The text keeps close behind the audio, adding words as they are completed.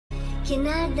que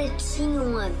nada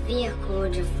tinham a ver com o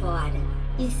de fora,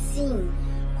 e sim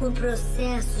com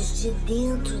processos de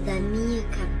dentro da minha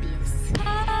cabeça.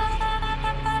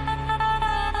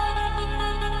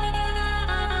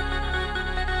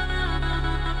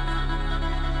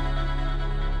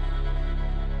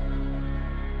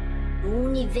 O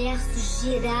universo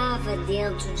girava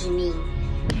dentro de mim.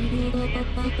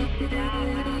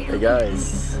 Hey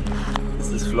guys,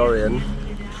 this is Florian,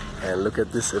 and look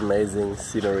at this amazing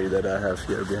scenery that I have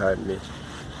here behind me.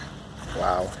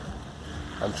 Wow.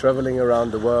 I'm traveling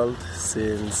around the world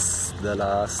since the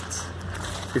last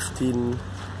 15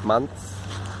 months,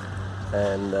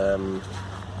 and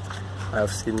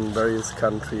I've seen various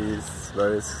countries,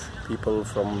 various people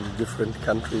from different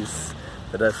countries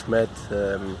that I've met,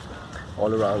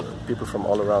 people from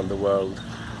all around the world,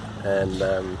 and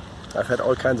I've had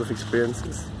all kinds of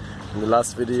experiences. In the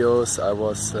last videos I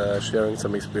was sharing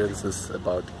some experiences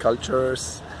about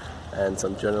cultures and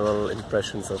some general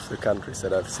impressions of the countries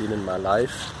that I've seen in my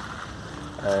life.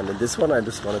 And in this one I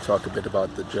just want to talk a bit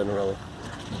about the general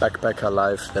backpacker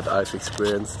life that I've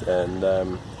experienced, and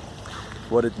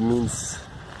what it means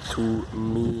to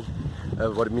me,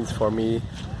 what it means for me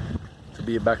to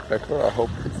be a backpacker. I hope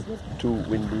it's not too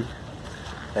windy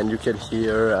and you can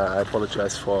hear, I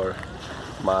apologize for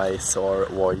my sore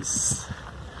voice.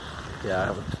 Yeah, I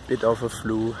have a bit of a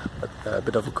flu, a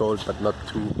bit of a cold, but not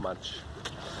too much.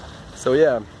 So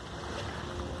yeah,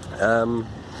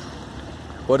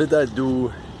 what did I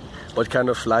do? What kind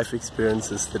of life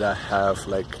experiences did I have?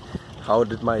 Like, how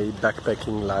did my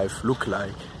backpacking life look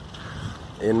like?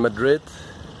 In Madrid,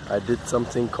 I did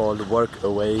something called Work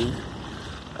Away,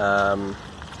 a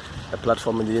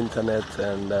platform on the internet,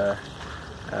 and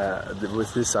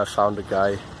with this I found a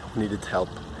guy who needed help.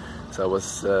 So I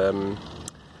was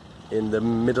in the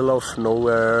middle of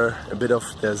nowhere, a bit of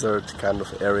desert kind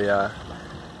of area,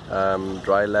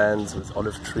 dry lands with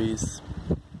olive trees,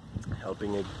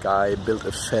 helping a guy build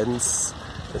a fence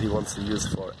that he wants to use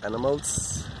for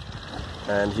animals,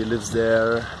 and he lives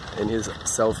there in his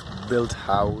self-built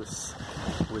house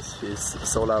with his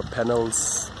solar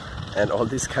panels and all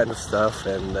this kind of stuff,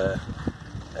 and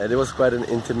it was quite an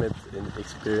intimate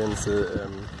experience,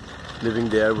 living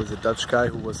there with a Dutch guy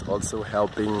who was also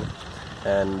helping,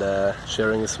 and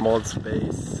sharing a small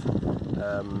space,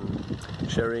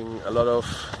 sharing a lot of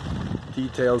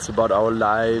details about our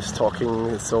lives,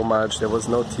 talking so much. There was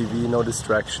no TV, no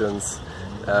distractions.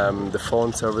 The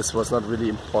phone service was not really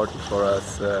important for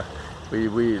us.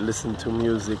 We listened to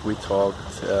music, we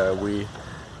talked, we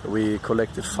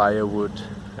collected firewood,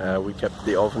 we kept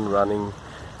the oven running,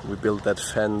 we built that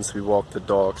fence, we walked the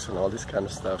dogs and all this kind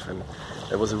of stuff, and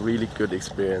it was a really good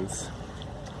experience.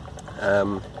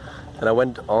 And I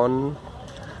went on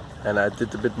and I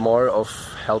did a bit more of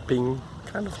helping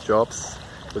kind of jobs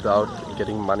without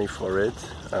getting money for it,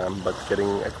 but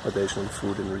getting accommodation and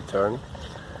food in return.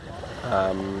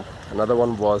 Another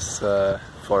one was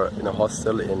in a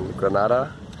hostel in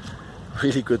Granada.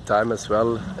 Really good time as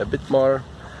well. A bit more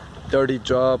dirty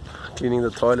job, cleaning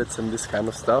the toilets and this kind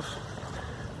of stuff.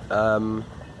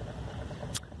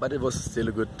 But it was still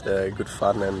a good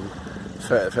fun, and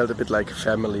felt a bit like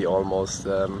family almost,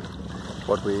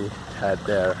 what we had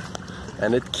there.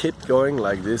 And it kept going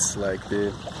like this, like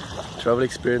the travel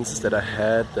experiences that I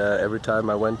had. Every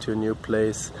time I went to a new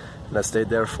place and I stayed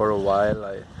there for a while,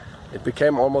 it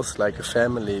became almost like a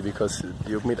family, because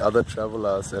you meet other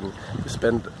travelers and you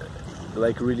spend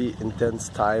like really intense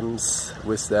times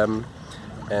with them,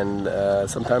 and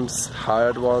sometimes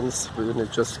hard ones when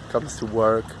it just comes to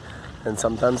work, and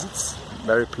sometimes it's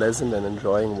very pleasant and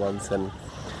enjoying ones, and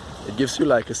it gives you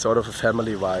like a sort of a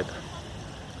family vibe.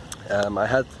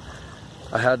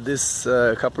 I had this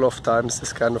a couple of times,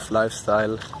 this kind of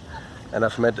lifestyle, and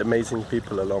I've met amazing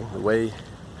people along the way.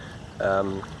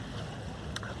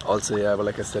 Also, yeah,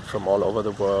 like I said, from all over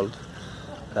the world.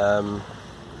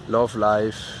 Love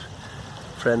life,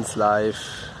 friends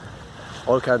life,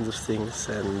 all kinds of things,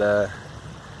 and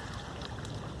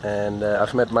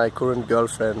I've met my current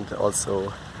girlfriend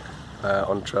also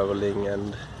on traveling,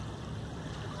 and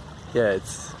yeah,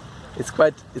 it's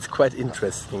quite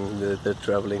interesting, the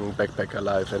traveling backpacker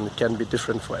life, and it can be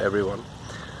different for everyone.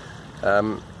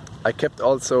 I kept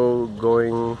also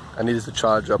going. I needed to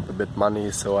charge up a bit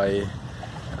money, so I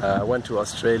went to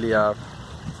Australia,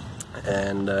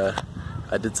 and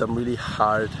I did some really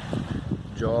hard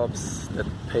jobs that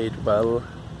paid well,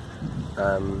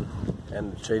 and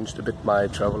changed a bit my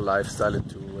travel lifestyle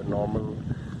into a normal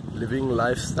living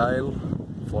lifestyle,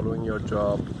 following your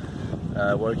job,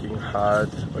 working hard,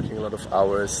 working a lot of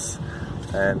hours,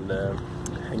 and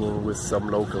hanging with some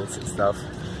locals and stuff.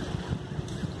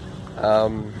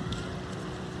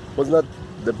 was not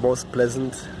the most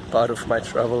pleasant part of my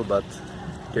travel, but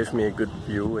gave me a good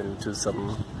view into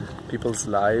some people's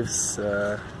lives,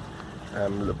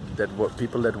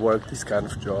 people that work these kind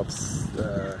of jobs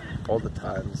all the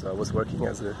time. So I was working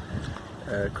as a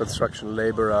construction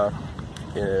laborer,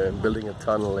 building a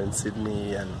tunnel in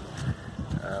Sydney, and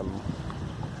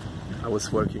I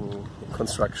was working in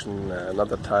construction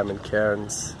another time in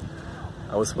Cairns.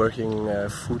 I was working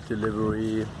food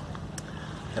delivery,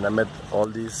 and I met all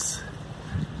these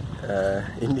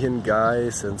Indian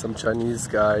guys and some Chinese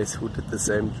guys who did the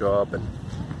same job, and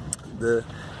the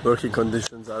working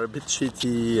conditions are a bit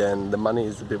shitty and the money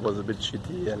was a bit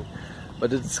shitty,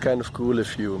 but it's kind of cool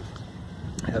if you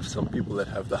have some people that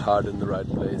have the heart in the right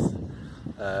place.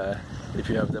 If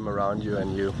you have them around you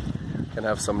and you can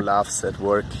have some laughs at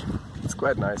work, it's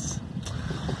quite nice.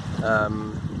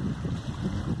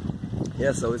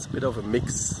 Yeah, so it's a bit of a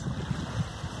mix.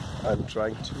 I'm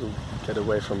trying to get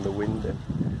away from the wind and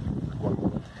one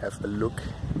moment have a look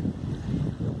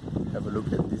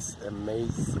at this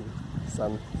amazing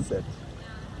sunset.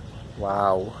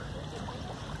 Wow.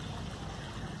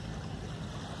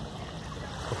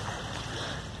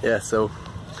 Yeah, so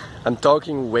I'm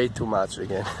talking way too much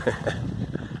again.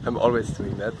 I'm always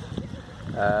doing that.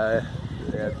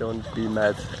 Yeah, don't be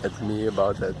mad at me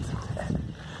about that.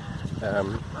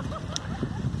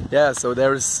 Yeah, so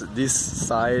there's this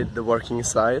side, the working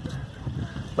side,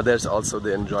 but there's also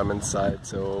the enjoyment side.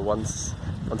 So once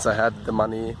I had the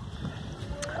money,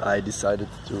 I decided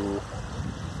to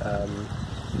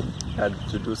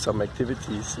do some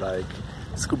activities like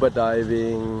scuba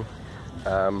diving,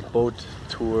 boat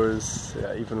tours,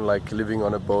 even like living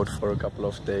on a boat for a couple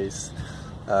of days,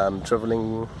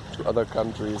 traveling to other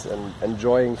countries and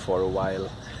enjoying for a while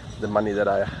the money that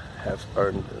I have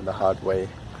earned in the hard way,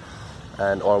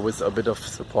 and or with a bit of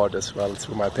support as well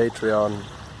through my Patreon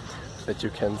that you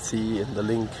can see in the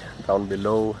link down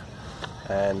below,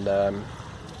 and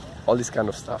all this kind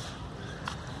of stuff.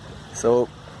 So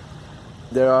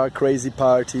there are crazy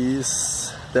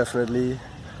parties, definitely.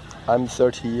 I'm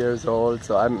 30 years old,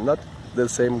 so I'm not the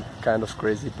same kind of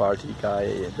crazy party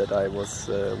guy that I was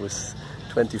with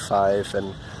 25,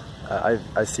 and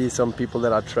I see some people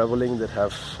that are traveling that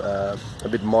have a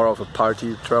bit more of a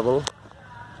party travel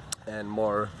and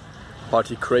more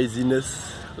party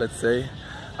craziness, let's say.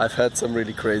 I've had some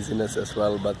really craziness as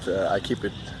well, but I keep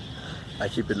it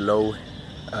low.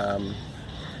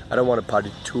 I don't want to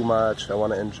party too much. I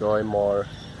want to enjoy more,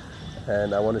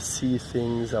 and I want to see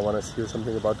things. I want to see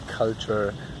something about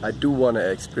culture. I do want to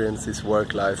experience this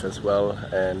work life as well,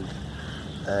 and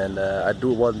I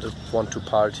do want to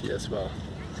party as well.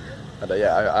 But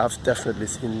yeah, I've definitely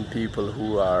seen people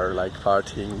who are like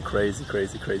partying crazy,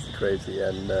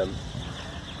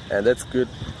 and that's good.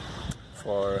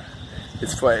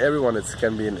 It's for everyone. It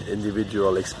can be an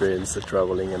individual experience, the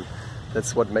traveling, and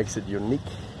that's what makes it unique.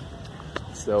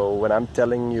 So when I'm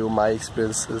telling you my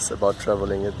experiences about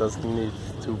traveling, it doesn't need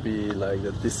to be like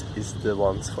that this is the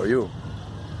ones for you.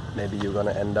 Maybe you're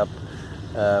gonna end up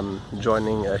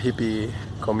joining a hippie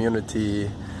community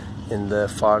in the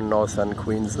far northern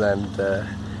Queensland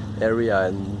area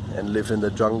and live in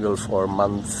the jungle for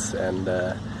months and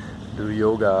do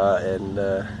yoga and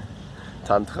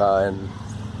tantra and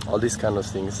all these kind of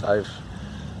things.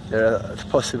 There are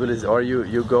possibilities, or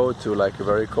you go to like a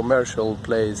very commercial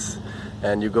place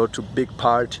and you go to big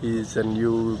parties and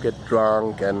you get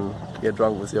drunk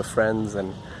with your friends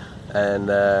and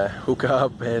hook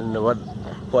up and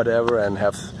whatever and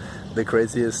have the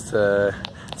craziest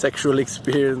sexual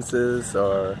experiences,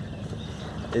 or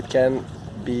it can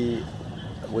be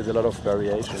with a lot of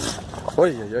variations.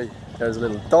 Oi, oi, oi, there's a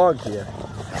little dog here.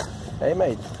 Hey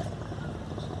mate.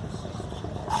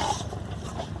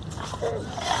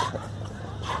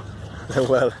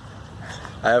 Well,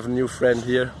 I have a new friend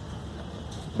here,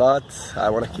 but I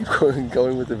want to keep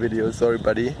going with the video. Sorry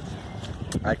buddy,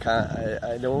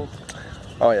 I know.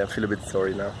 Oh yeah, I feel a bit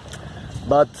sorry now,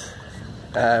 but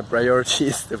priority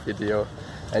is the video,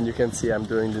 and you can see I'm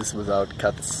doing this without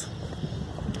cuts.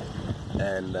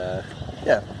 And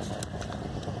yeah,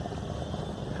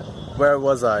 where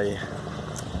was I?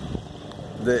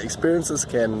 The experiences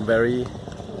can vary,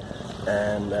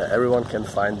 and everyone can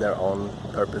find their own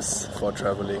purpose for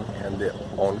traveling and their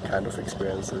own kind of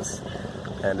experiences,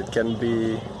 and it can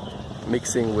be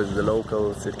mixing with the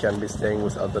locals, it can be staying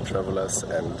with other travelers,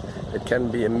 and it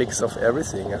can be a mix of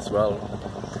everything as well.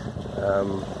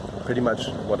 Pretty much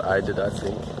what I did, I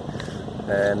think.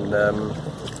 And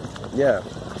yeah,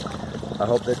 I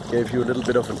hope that gave you a little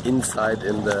bit of an insight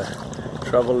in the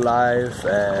travel life,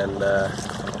 and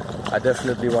I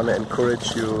definitely want to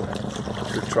encourage you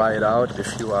to try it out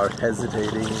if you are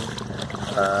hesitating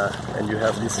and you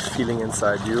have this feeling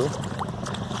inside you.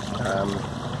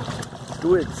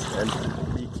 Do it and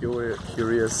be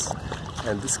curious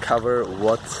and discover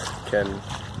what can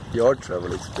your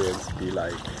travel experience be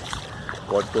like.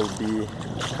 What will be,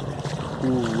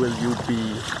 who will you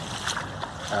be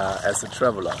as a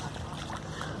traveler?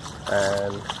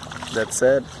 And that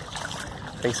said,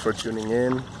 thanks for tuning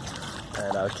in,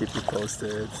 and I'll keep you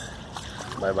posted.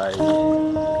 Bye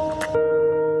bye.